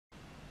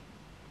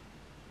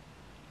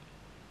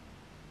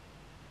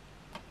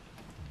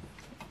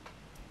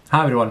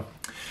Hi everyone.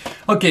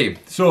 Okay,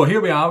 so here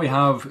we are, we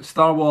have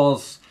Star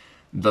Wars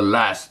The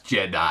Last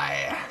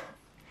Jedi. And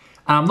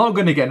I'm not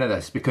going to get into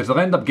this because I'll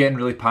end up getting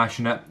really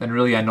passionate and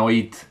really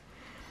annoyed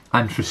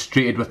and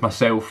frustrated with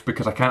myself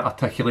because I can't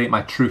articulate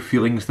my true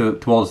feelings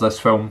towards this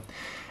film.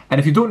 And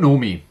if you don't know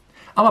me,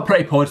 I'm a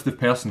pretty positive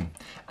person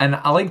and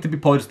I like to be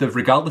positive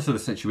regardless of the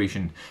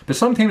situation, but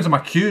sometimes I'm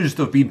accused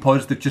of being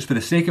positive just for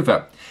the sake of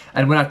it.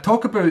 And when I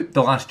talk about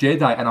The Last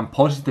Jedi and I'm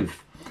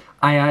positive,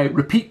 I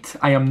repeat,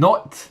 I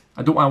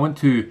want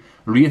to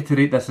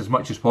reiterate this as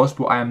much as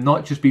possible, I am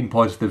not just being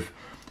positive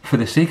for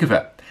the sake of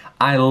it.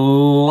 I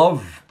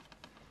love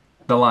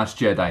The Last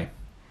Jedi.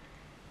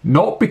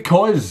 Not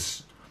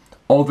because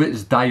of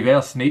its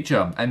diverse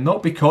nature and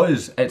not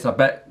because it's a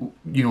bit,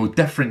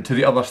 different to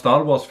the other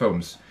Star Wars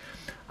films.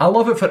 I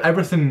love it for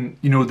everything,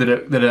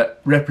 that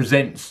it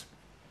represents.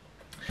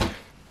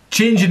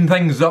 Changing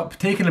things up,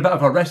 taking a bit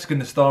of a risk in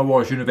the Star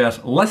Wars universe,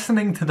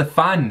 listening to the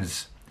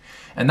fans.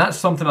 And that's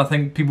something I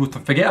think people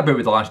forget about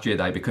with The Last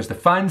Jedi, because the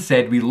fans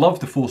said, we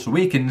love The Force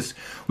Awakens,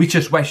 we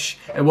just wish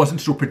it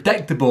wasn't so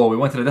predictable, we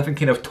wanted a different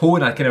kind of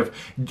tone, a kind of,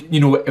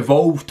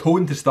 evolved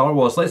tone to Star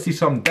Wars, let's see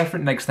something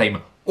different next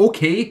time.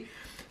 Okay,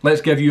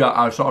 let's give you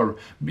a sort of,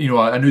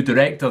 a new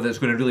director that's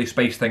going to really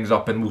spice things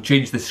up, and we'll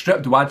change the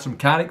script, we'll add some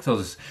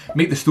characters,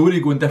 make the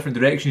story go in different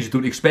directions you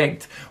don't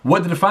expect.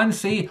 What did the fans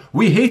say?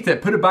 We hate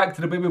it, put it back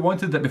to the way we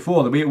wanted it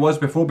before, the way it was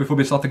before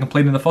we started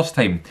complaining the first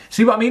time.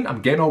 See what I mean?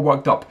 I'm getting all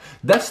worked up.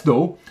 This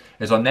though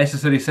is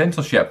unnecessary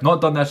censorship.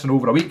 Not done this in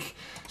over a week,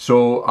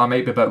 so I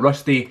might be a bit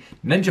rusty.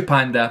 Ninja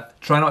Panda,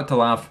 try not to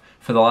laugh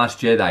for The Last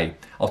Jedi.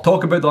 I'll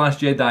talk about The Last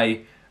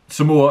Jedi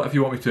some more if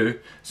you want me to,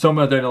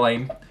 somewhere down the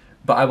line.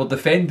 But I will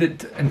defend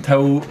it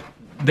until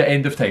the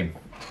end of time.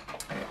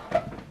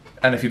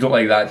 And if you don't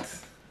like that,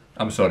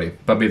 I'm sorry,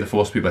 but may the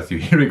Force be with you.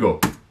 Here we go.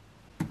 Did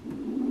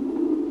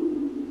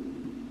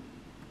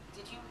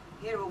you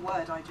hear a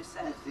word I just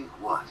said? I think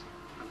what?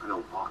 I'm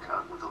gonna walk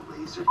out with a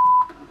laser a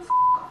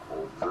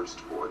whole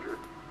First Order.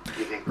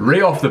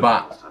 Right off the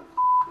bat. Some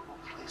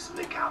place in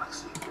the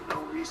galaxy for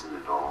no reason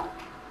at all.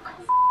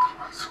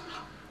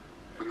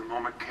 When the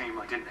moment came,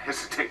 I didn't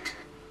hesitate.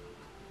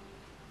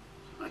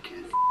 I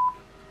can't.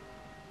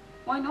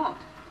 Why not?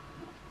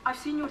 I've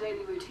seen your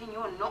daily routine.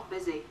 You're not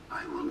busy.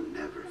 I will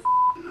never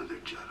another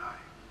Jedi.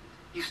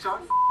 You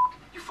start,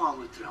 you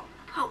follow it through.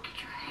 Oh,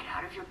 get your head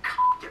out of your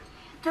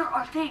There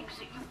are things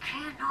that you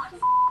cannot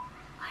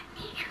I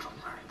need you to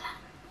learn that.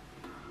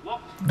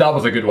 What That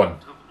was a good one.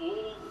 of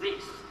all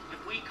this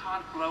if we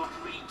can't grow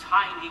 3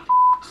 tiny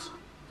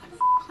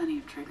Plenty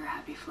of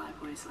trigger-happy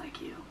flyboys like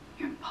you.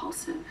 You're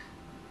impulsive,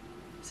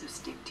 so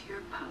stick to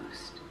your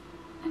post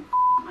and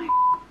my.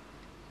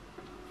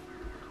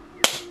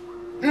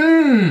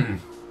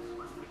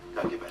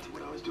 Gotta get back to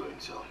what I was doing,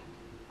 so.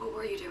 What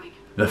were you doing?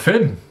 The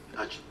fin.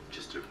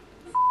 Just to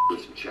do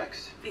some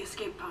checks. The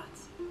escape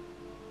pods.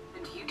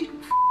 And you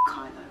didn't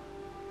Kylo.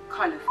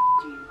 Kylo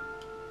you.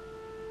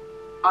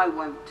 I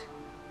won't.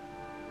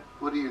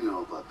 What do you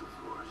know about the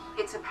Force?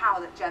 It's a power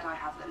that Jedi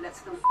have that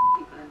lets them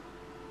people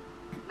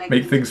and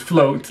Make things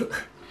float.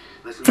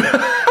 Listen. Close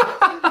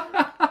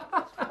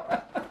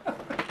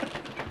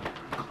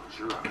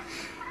your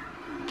eyes.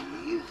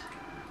 Breathe.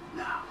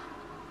 Now.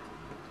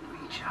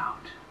 Reach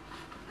out.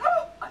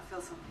 I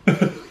feel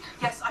something.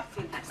 Yes, I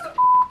feel this.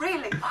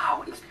 Really?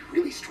 Wow, it must be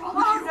really strong Oh,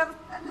 with you. never.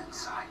 And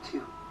inside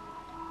you.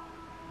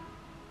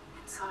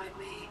 Inside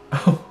me.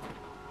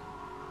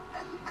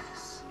 And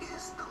this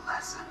is the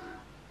lesson.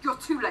 You're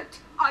too late.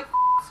 I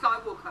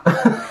Skywalker.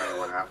 Tell you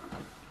what happened.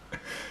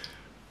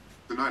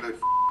 The night I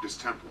his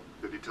temple,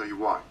 did he tell you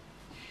why?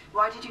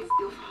 Why did you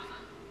your father?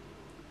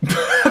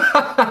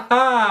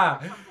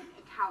 A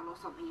cowl or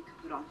something you could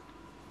put on.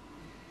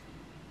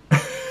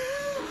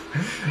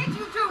 Did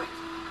you do it?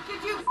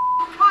 Did you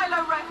Kylo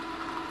Ren?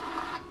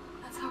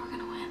 That's how we're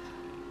gonna win.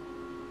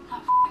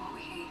 Not what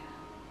we hate.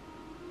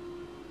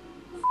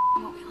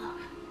 What we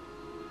love.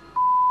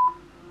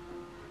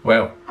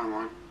 Well, I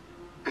want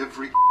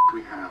every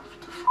we have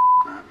to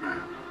that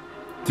man.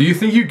 do you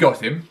think you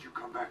got him? You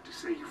come back to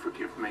say you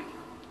forgive me.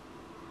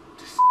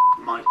 To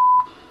my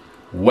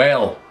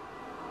Well.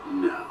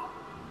 No.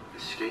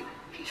 Escape?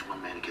 He's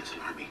one man against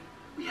an army.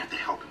 We have to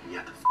help him. We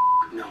have to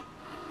no.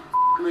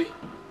 me.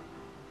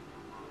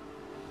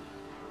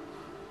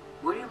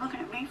 What are you looking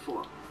at me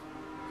for?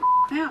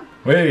 Him.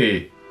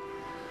 Wait.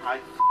 I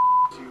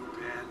you,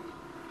 Ben.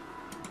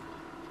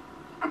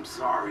 I'm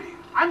sorry.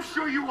 I'm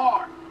sure you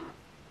are.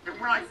 And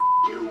when I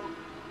you,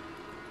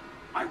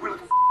 I will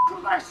the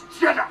Last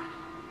Jedi.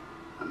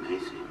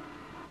 Amazing.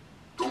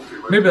 Don't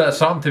feel Maybe that's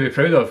something to be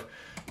proud of.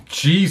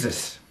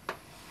 Jesus.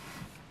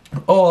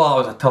 Oh, that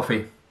was a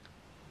toughie.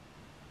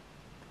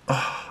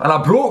 Oh, and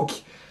I broke.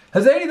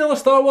 Has any other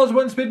Star Wars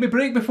ones made me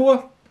break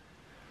before?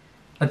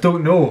 I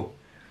don't know.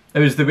 It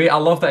was the way, I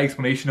love that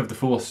explanation of the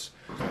Force.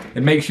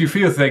 It makes you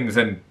feel things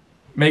and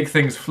make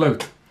things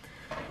float.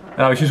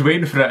 And I was just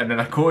waiting for it and then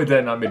I quoted it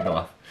and that made me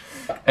laugh.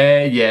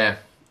 Yeah.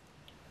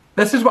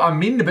 This is what I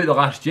mean about The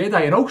Last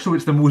Jedi, and also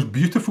it's the most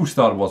beautiful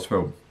Star Wars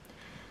film.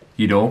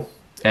 You know?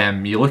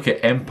 You look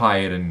at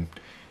Empire and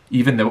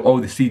even all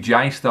the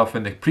CGI stuff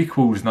and the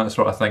prequels and that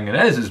sort of thing. And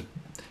it is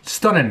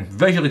stunning,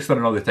 visually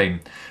stunning all the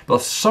time. But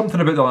there's something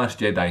about The Last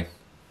Jedi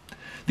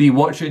that you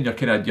watch it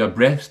and your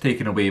breath's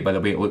taken away by the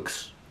way it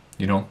looks,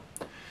 you know.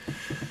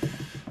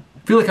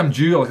 I feel like I'm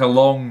due like a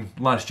long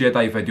Last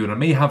Jedi video, and I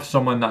may have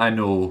someone that I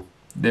know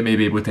that may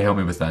be able to help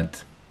me with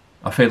that.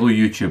 A fellow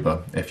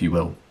YouTuber, if you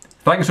will.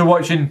 Thanks for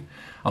watching.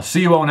 I'll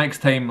see you all next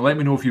time. Let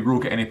me know if you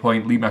broke at any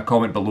point. Leave me a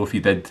comment below if you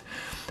did.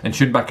 And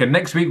tune back in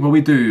next week where we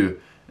do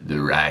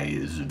The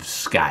Rise of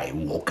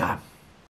Skywalker.